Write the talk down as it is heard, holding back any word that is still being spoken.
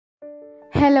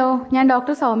Hello, ഞാൻ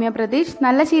doctor Soumya Pratheesh.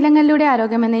 നല്ല ശീലങ്ങളിലൂടെ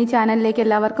ആരോഗ്യം എന്ന ഈ ചാനലിലേക്ക്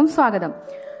എല്ലാവർക്കും സ്വാഗതം.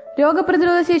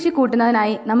 രോഗപ്രതിരോധ ശേഷി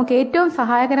കൂട്ടുന്നതിനായി നമുക്ക് ഏറ്റവും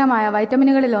സഹായകരമായ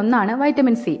വൈറ്റമിനുകളിൽ ഒന്നാണ്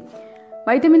വൈറ്റമിൻ സി.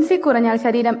 വൈറ്റമിൻ സി കുറഞ്ഞാൽ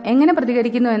ശരീരം എങ്ങനെ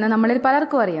പ്രതികരിക്കുന്നു എന്ന് നമ്മളിൽ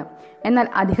പലർക്കും അറിയാം. എന്നാൽ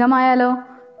അധികമായാലോ?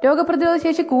 രോഗപ്രതിരോധ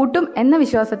ശേഷി കൂട്ടും എന്ന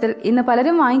വിശ്വാസത്തിൽ ഇന്ന്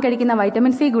പലരും വാങ്ങിക്കഴിക്കുന്ന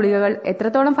വൈറ്റമിൻ സി ഗുളികകൾ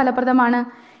എത്രത്തോളം ഫലപ്രദമാണ്?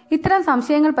 ഇത്തരം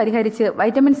സംശയങ്ങൾ പരിഹരിച്ച്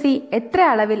വൈറ്റമിൻ സി എത്ര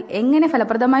അളവിൽ എങ്ങനെ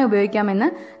ഫലപ്രദമായി ഉപയോഗിക്കാമെന്ന്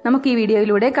നമുക്ക് ഈ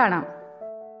വീഡിയോയിലൂടെ കാണാം.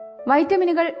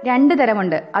 വൈറ്റമിനുകൾ രണ്ട്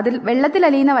തരമുണ്ട്. അതിൽ വെള്ളത്തിൽ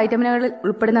അലിയുന്ന വൈറ്റമിനുകളിൽ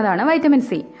ഉൾപ്പെടുന്നതാണ് വൈറ്റമിൻ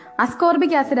സി.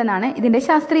 അസ്കോർബിക് ആസിഡ് എന്നാണ് ഇതിന്റെ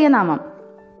ശാസ്ത്രീയ നാമം.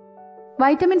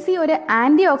 വൈറ്റമിൻ സി ഒരു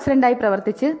ആന്റി ഓക്സിഡന്റായി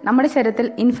പ്രവർത്തിച്ച് നമ്മുടെ ശരീരത്തിൽ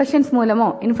ഇൻഫെക്ഷൻസ് മൂലമോ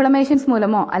ഇൻഫ്ലമേഷൻസ്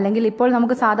മൂലമോ അല്ലെങ്കിൽ ഇപ്പോൾ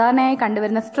നമുക്ക് സാധാരണയായി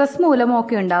കണ്ടുവരുന്ന സ്ട്രെസ് മൂലമോ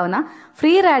ഒക്കെ ഉണ്ടാവുന്ന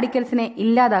ഫ്രീ റാഡിക്കൽസിനെ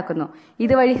ഇല്ലാതാക്കുന്നു.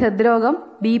 ഇതുവഴി ഹൃദ്രോഗം,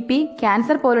 BP,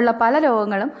 ക്യാൻസർ പോലുള്ള പല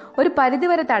രോഗങ്ങളും ഒരു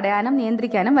പരിധിവരെ തടയാനും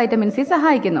നിയന്ത്രിക്കാനും വൈറ്റമിൻ സി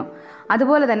സഹായിക്കുന്നു.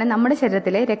 അതുപോലെ തന്നെ നമ്മുടെ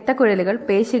ശരീരത്തിലെ രക്തക്കുഴലുകൾ,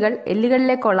 പേശികൾ,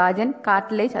 എല്ലുകളിലെ കൊളാജൻ,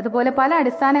 കാർട്ടിലേജ് അതുപോലെ പല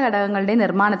അടിസ്ഥാന ഘടകങ്ങളുടെ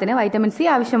നിർമ്മാണത്തിന് വൈറ്റമിൻ സി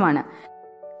ആവശ്യമാണ്.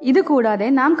 ഇതുകൂടാതെ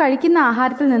നാം കഴിക്കുന്ന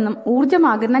ആഹാരത്തിൽ നിന്നും ഊർജ്ജം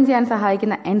ആഗിരണം ചെയ്യാൻ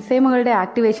സഹായിക്കുന്ന എൻസൈമുകളുടെ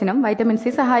ആക്ടിവേഷനും വൈറ്റമിൻ സി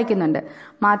സഹായിക്കുന്നുണ്ട്.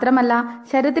 മാത്രമല്ല,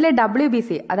 ശരീരത്തിലെ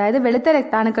WBC അതായത് വെളുത്ത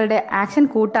രക്താണുക്കളുടെ ആക്ഷൻ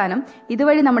കൂട്ടാനും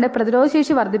ഇതുവഴി നമ്മുടെ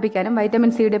പ്രതിരോധശേഷി വർദ്ധിപ്പിക്കാനും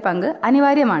വൈറ്റമിൻ സിയുടെ പങ്ക്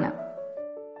അനിവാര്യമാണ്.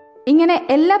 ഇങ്ങനെ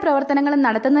എല്ലാ പ്രവർത്തനങ്ങളും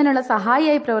നടത്തുന്നതിനുള്ള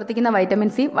സഹായിയായി പ്രവർത്തിക്കുന്ന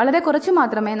വൈറ്റമിൻ സി വളരെ കുറച്ചു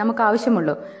മാത്രമേ നമുക്ക്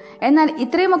ആവശ്യമുള്ളൂ. എന്നാൽ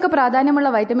ഇത്രയുമൊക്കെ പ്രാധാന്യമുള്ള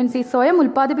വൈറ്റമിൻ സി സ്വയം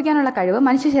ഉൽപ്പാദിപ്പിക്കാനുള്ള കഴിവ്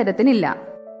മനുഷ്യ ശരീരത്തിനില്ല.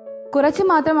 കുറച്ചു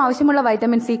മാത്രം ആവശ്യമുള്ള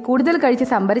വൈറ്റമിൻ സി കൂടുതൽ കഴിച്ച്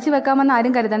സംഭരിച്ചു വെക്കാമെന്ന്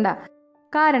ആരും കരുതണ്ട.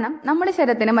 കാരണം നമ്മുടെ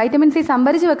ശരീരത്തിന് വൈറ്റമിൻ സി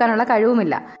സംഭരിച്ചു വെക്കാനുള്ള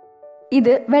കഴിവുമില്ല.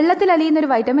 ഇത് വെള്ളത്തിൽ അലിയുന്ന ഒരു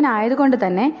വൈറ്റമിൻ ആയതുകൊണ്ട്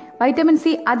തന്നെ വൈറ്റമിൻ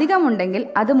സി അധികമുണ്ടെങ്കിൽ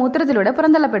അത് മൂത്രത്തിലൂടെ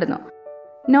പുറന്തള്ളപ്പെടുന്നു.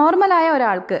 നോർമലായ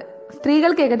ഒരാൾക്ക്,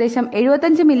 സ്ത്രീകൾക്ക് ഏകദേശം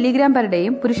 75 മില്ലിഗ്രാം പെർ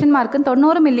ഡേയും പുരുഷന്മാർക്കും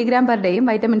 90 മില്ലിഗ്രാം പെർ ഡേയും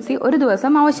വൈറ്റമിൻ സി ഒരു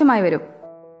ദിവസം ആവശ്യമായി വരും.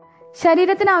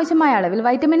 ശരീരത്തിന് ആവശ്യമായ അളവിൽ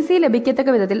വൈറ്റമിൻ സി ലഭിക്കത്തക്ക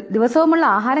വിധത്തിൽ ദിവസവുമുള്ള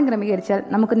ആഹാരം ക്രമീകരിച്ചാൽ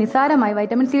നമുക്ക് നിസ്സാരമായി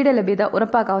വൈറ്റമിൻ സിയുടെ ലഭ്യത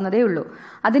ഉറപ്പാക്കാവുന്നതേ ഉള്ളൂ.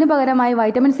 അതിനു പകരമായി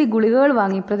വൈറ്റമിൻ സി ഗുളികകൾ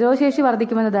വാങ്ങി പ്രതിരോധശേഷി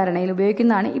വർദ്ധിക്കുമെന്ന ധാരണയിൽ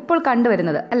ഉപയോഗിക്കുന്നതാണ് ഇപ്പോൾ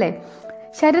കണ്ടുവരുന്നത്, അല്ലേ?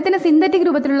 ശരീരത്തിന് സിന്തറ്റിക്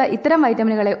രൂപത്തിലുള്ള ഇത്തരം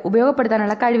വൈറ്റമിനുകളെ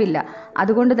ഉപയോഗപ്പെടുത്താനുള്ള കഴിവില്ല.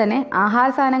 അതുകൊണ്ട് തന്നെ ആഹാര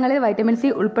സാധനങ്ങളിൽ വൈറ്റമിൻ സി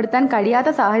ഉൾപ്പെടുത്താൻ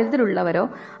കഴിയാത്ത സാഹചര്യത്തിലുള്ളവരോ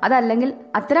അതല്ലെങ്കിൽ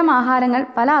അത്തരം ആഹാരങ്ങൾ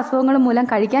പല അസുഖങ്ങളും മൂലം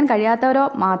കഴിക്കാൻ കഴിയാത്തവരോ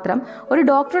മാത്രം ഒരു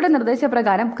ഡോക്ടറുടെ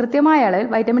നിർദ്ദേശപ്രകാരം കൃത്യമായ അളവിൽ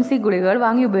വൈറ്റമിൻ സി ഗുളികകൾ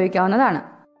വാങ്ങി ഉപയോഗിക്കാവുന്നതാണ്.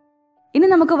 ഇനി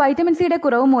നമുക്ക് വൈറ്റമിൻ സിയുടെ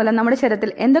കുറവ് മൂലം നമ്മുടെ ശരീരത്തിൽ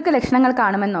എന്തൊക്കെ ലക്ഷണങ്ങൾ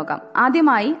കാണുമെന്ന് നോക്കാം.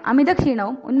 ആദ്യമായി അമിത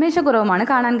ക്ഷീണവും ഉന്മേഷക്കുറവുമാണ്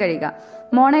കാണാൻ കഴിയുക.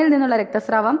 മോണയിൽ നിന്നുള്ള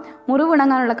രക്തസ്രാവം,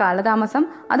 മുറിവുണങ്ങാനുള്ള കാലതാമസം,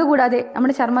 അതുകൂടാതെ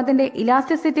നമ്മുടെ ചർമ്മത്തിന്റെ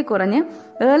ഇലാസ്റ്റിസിറ്റി കുറഞ്ഞ്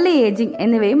ഏർലി ഏജിംഗ്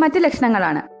എന്നിവയും മറ്റ്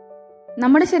ലക്ഷണങ്ങളാണ്.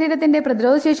 നമ്മുടെ ശരീരത്തിന്റെ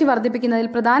പ്രതിരോധശേഷി വർദ്ധിപ്പിക്കുന്നതിൽ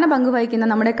പ്രധാന പങ്ക് വഹിക്കുന്ന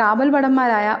നമ്മുടെ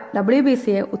കാവൽഭടന്മാരായ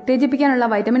WBCയെ ഉത്തേജിപ്പിക്കാനുള്ള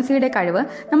വൈറ്റമിൻ സിയുടെ കഴിവ്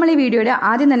നമ്മൾ ഈ വീഡിയോയുടെ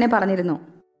ആദ്യം തന്നെ പറഞ്ഞിരുന്നു.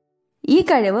 ഈ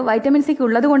കഴിവ് വൈറ്റമിൻ സിക്ക്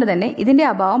ഉള്ളതുകൊണ്ട് തന്നെ ഇതിന്റെ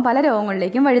അഭാവം പല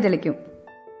രോഗങ്ങളിലേക്കും വഴിതെളിക്കും.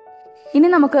 ഇനി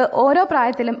നമുക്ക് ഓരോ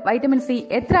പ്രായത്തിലും വൈറ്റമിൻ സി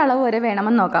എത്ര അളവ് വരെ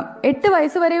വേണമെന്ന് നോക്കാം. 8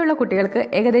 വയസ്സ് വരെയുള്ള കുട്ടികൾക്ക്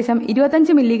ഏകദേശം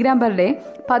 25 മില്ലിഗ്രാം പെർ ഡേ,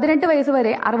 18 വയസ്സ്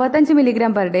വരെ 65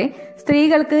 മില്ലിഗ്രാം പെർ ഡേ,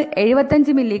 സ്ത്രീകൾക്ക്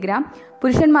 75 മില്ലിഗ്രാം,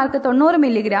 പുരുഷന്മാർക്ക് 90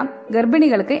 മില്ലിഗ്രാം,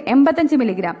 ഗർഭിണികൾക്ക് 85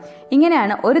 മില്ലിഗ്രാം.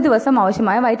 ഇങ്ങനെയാണ് ഒരു ദിവസം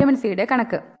ആവശ്യമായ വൈറ്റമിൻ സിയുടെ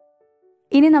കണക്ക്.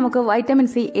 ഇനി നമുക്ക് വൈറ്റമിൻ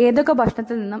സി ഏതൊക്കെ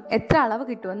ഭക്ഷണത്തിൽ നിന്നും എത്ര അളവ്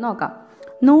കിട്ടുമെന്ന് നോക്കാം.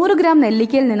 100 ഗ്രാം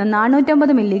നെല്ലിക്കയിൽ നിന്ന്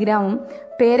 450 മില്ലിഗ്രാമും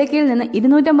പേരയ്ക്കയിൽ നിന്ന്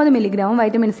 250 മില്ലിഗ്രാമും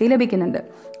വൈറ്റമിൻ സി ലഭിക്കുന്നുണ്ട്.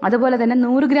 അതുപോലെ തന്നെ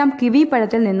 100 ഗ്രാം കിവി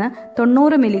പഴത്തിൽ നിന്ന്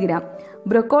 90 മില്ലിഗ്രാം,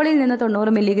 ബ്രൊക്കോളിയിൽ നിന്ന്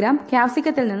 90 മില്ലിഗ്രാം,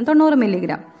 ക്യാപ്സിക്കത്തിൽ നിന്ന് 90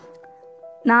 മില്ലിഗ്രാം,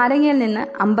 നാരങ്ങയിൽ നിന്ന്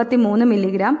 53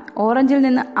 മില്ലിഗ്രാം, ഓറഞ്ചിൽ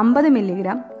നിന്ന് 50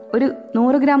 മില്ലിഗ്രാം, ഒരു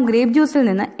 100 ഗ്രാം ഗ്രേപ്പ് ജ്യൂസിൽ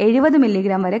നിന്ന് 70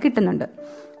 മില്ലിഗ്രാം വരെ കിട്ടുന്നുണ്ട്.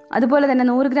 അതുപോലെ തന്നെ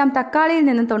 100 ഗ്രാം തക്കാളിയിൽ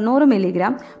നിന്ന് 90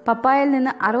 മില്ലിഗ്രാം, പപ്പായയിൽ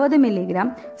നിന്ന് 60 മില്ലിഗ്രാം,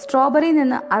 സ്ട്രോബെറിയിൽ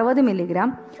നിന്ന് 60 മില്ലിഗ്രാം,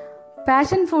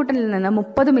 പാഷൻ ഫ്രൂട്ടിൽ നിന്ന്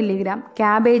 30 മില്ലിഗ്രാം,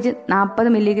 ക്യാബേജ്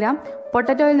 40 മില്ലിഗ്രാം,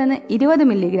 പൊട്ടറ്റോയിൽ നിന്ന് 20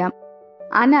 മില്ലിഗ്രാം,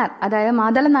 അനാർ അതായത്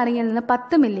മാതള നാരങ്ങയിൽ നിന്ന്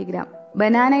 10 മില്ലിഗ്രാം,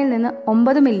 ബനാനയിൽ നിന്ന്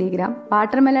 9 മില്ലിഗ്രാം,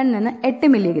 വാട്ടർമെലണിൽ നിന്ന് 8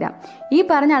 മില്ലിഗ്രാം. ഈ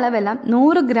പറഞ്ഞ അളവെല്ലാം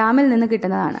 100 ഗ്രാമിൽ നിന്ന്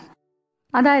കിട്ടുന്നതാണ്.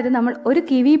 അതായത് നമ്മൾ ഒരു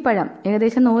കിവി പഴം,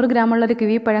 ഏകദേശം 100 ഗ്രാമുള്ള ഒരു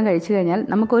കിവി പഴം കഴിച്ചു കഴിഞ്ഞാൽ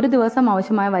നമുക്ക് ഒരു ദിവസം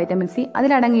ആവശ്യമായ വൈറ്റമിൻ സി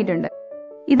അതിലടങ്ങിയിട്ടുണ്ട്.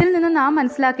 ഇതിൽ നിന്ന് നാം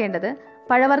മനസ്സിലാക്കേണ്ടത്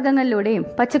പഴവർഗ്ഗങ്ങളിലൂടെയും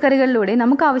പച്ചക്കറികളിലൂടെയും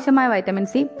നമുക്ക് ആവശ്യമായ വൈറ്റമിൻ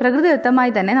സി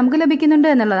പ്രകൃതിദത്തമായി തന്നെ നമുക്ക് ലഭിക്കുന്നുണ്ട്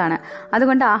എന്നുള്ളതാണ്.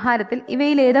 അതുകൊണ്ട് ആഹാരത്തിൽ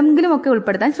ഇവയിൽ ഏതെങ്കിലും ഒക്കെ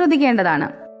ഉൾപ്പെടുത്താൻ ശ്രദ്ധിക്കേണ്ടതാണ്.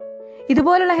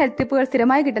 ഇതുപോലുള്ള ഹെൽത്ത് ടിപ്പുകൾ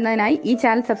സ്ഥിരമായി കിട്ടുന്നതിനായി ഈ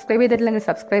ചാനൽ സബ്സ്ക്രൈബ് ചെയ്തിട്ടില്ലെങ്കിൽ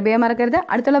സബ്സ്ക്രൈബ് ചെയ്യാൻ മറക്കരുത്.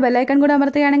 അടുത്തുള്ള ബെല്ലൈക്കൺ കൂടെ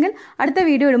അമർത്തുകയാണെങ്കിൽ അടുത്ത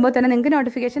വീഡിയോ ഇടുമ്പോൾ തന്നെ നിങ്ങൾക്ക്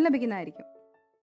നോട്ടിഫിക്കേഷൻ ലഭിക്കുന്നതായിരിക്കും.